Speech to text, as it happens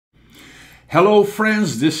Hello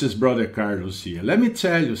friends, this is Brother Carlos here. Let me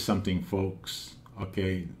tell you something, folks,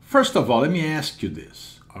 okay? First of all, let me ask you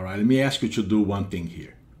this, all right? Let me ask you to do one thing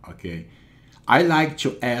here, okay? I like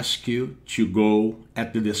to ask you to go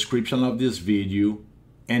at the description of this video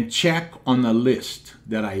and check on a list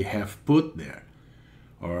that I have put there,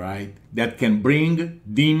 all right? That can bring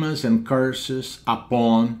demons and curses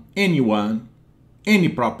upon anyone, any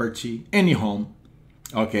property, any home,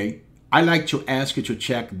 okay? I like to ask you to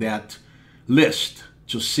check that list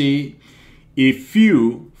to see if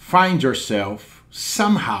you find yourself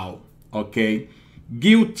somehow, okay,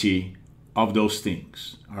 guilty of those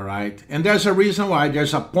things, all right? And there's a reason why,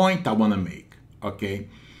 there's a point I want to make, okay?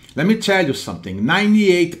 Let me tell you something,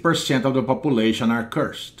 98% of the population are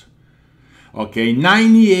cursed, okay?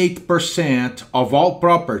 98% of all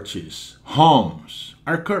properties, homes,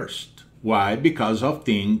 are cursed. Why? Because of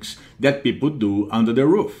things that people do under the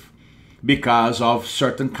roof, because of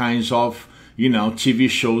certain kinds of TV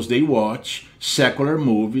shows they watch, secular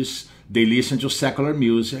movies, they listen to secular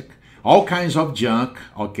music, all kinds of junk,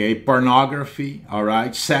 okay, pornography, all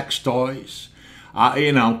right, sex toys,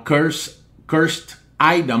 cursed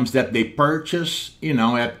items that they purchase,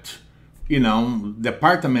 at,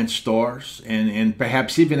 department stores and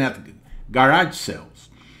perhaps even at garage sales.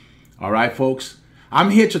 All right, folks,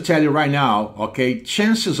 I'm here to tell you right now, okay,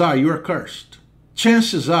 chances are you're cursed.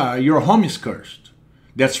 Chances are your home is cursed.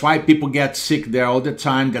 That's why people get sick there all the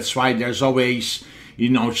time. That's why there's always,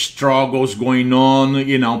 struggles going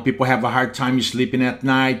on. People have a hard time sleeping at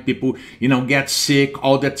night. People, get sick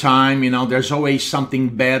all the time. There's always something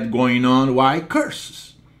bad going on. Why?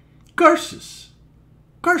 Curses. Curses.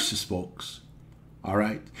 Curses, folks. All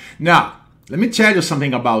right. Now, let me tell you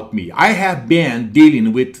something about me. I have been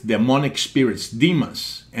dealing with demonic spirits,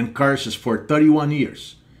 demons, and curses for 31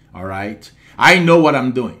 years. All right. I know what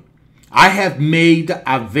I'm doing. I have made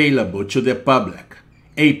available to the public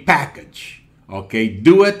a package, okay,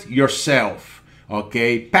 do it yourself,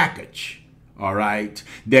 okay, package, all right,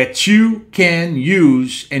 that you can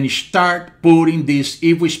use and start putting these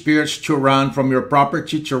evil spirits to run from your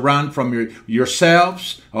property, to run from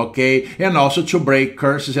yourselves, okay, and also to break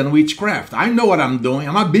curses and witchcraft. I know what I'm doing.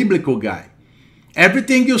 I'm a biblical guy.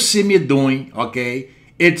 Everything you see me doing, okay,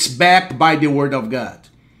 it's backed by the Word of God.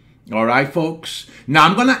 All right, folks? Now,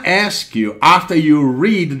 I'm going to ask you, after you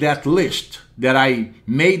read that list that I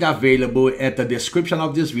made available at the description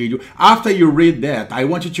of this video, after you read that, I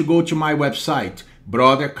want you to go to my website,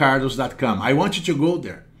 brothercarlos.com. I want you to go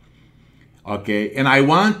there, okay? And I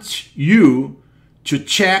want you to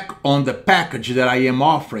check on the package that I am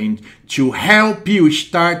offering to help you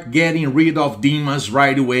start getting rid of demons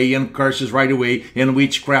right away and curses right away and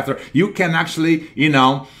witchcraft. You can actually,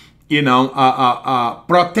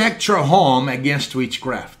 protect your home against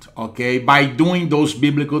witchcraft, okay, by doing those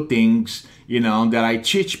biblical things, that I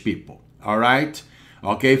teach people, all right?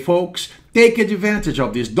 Okay, folks, take advantage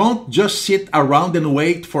of this. Don't just sit around and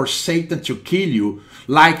wait for Satan to kill you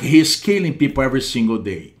like he's killing people every single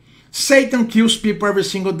day. Satan kills people every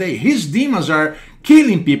single day. His demons are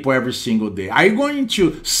killing people every single day. Are you going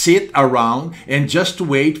to sit around and just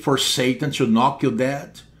wait for Satan to knock you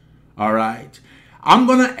dead? All right? I'm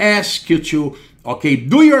going to ask you to, okay,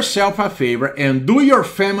 do yourself a favor and do your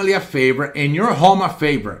family a favor and your home a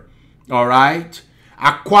favor, all right?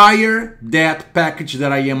 Acquire that package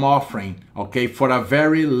that I am offering, okay, for a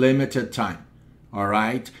very limited time, all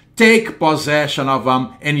right? Take possession of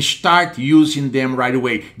them and start using them right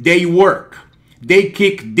away. They work. They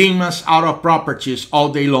kick demons out of properties all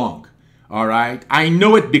day long, all right? I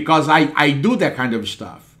know it because I do that kind of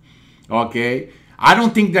stuff, okay? I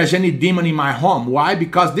don't think there's any demon in my home. Why?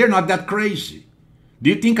 Because they're not that crazy.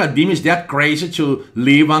 Do you think a demon is that crazy to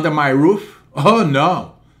live under my roof? Oh,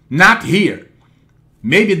 no. Not here.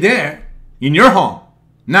 Maybe there, in your home.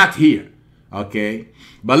 Not here. Okay?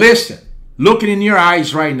 But listen, looking in your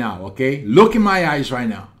eyes right now, okay? Look in my eyes right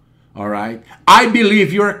now. All right? I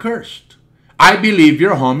believe you're cursed. I believe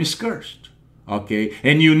your home is cursed. Okay?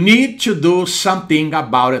 And you need to do something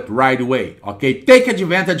about it right away. Okay? Take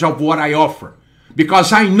advantage of what I offer.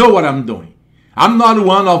 Because I know what I'm doing. I'm not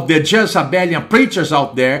one of the Jezebelian preachers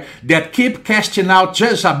out there that keep casting out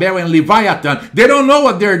Jezebel and Leviathan. They don't know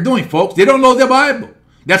what they're doing, folks. They don't know the Bible.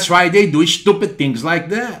 That's why they do stupid things like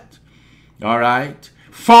that. All right?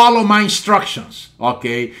 Follow my instructions,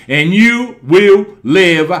 okay? And you will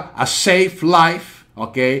live a safe life,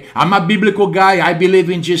 okay? I'm a biblical guy. I believe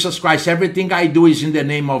in Jesus Christ. Everything I do is in the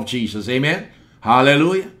name of Jesus. Amen?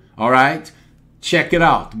 Hallelujah. All right? Check it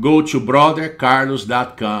out. Go to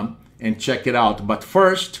brothercarlos.com and check it out. But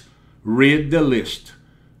first, read the list,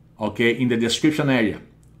 okay, in the description area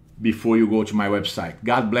before you go to my website.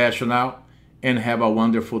 God bless you now, and have a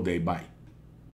wonderful day. Bye.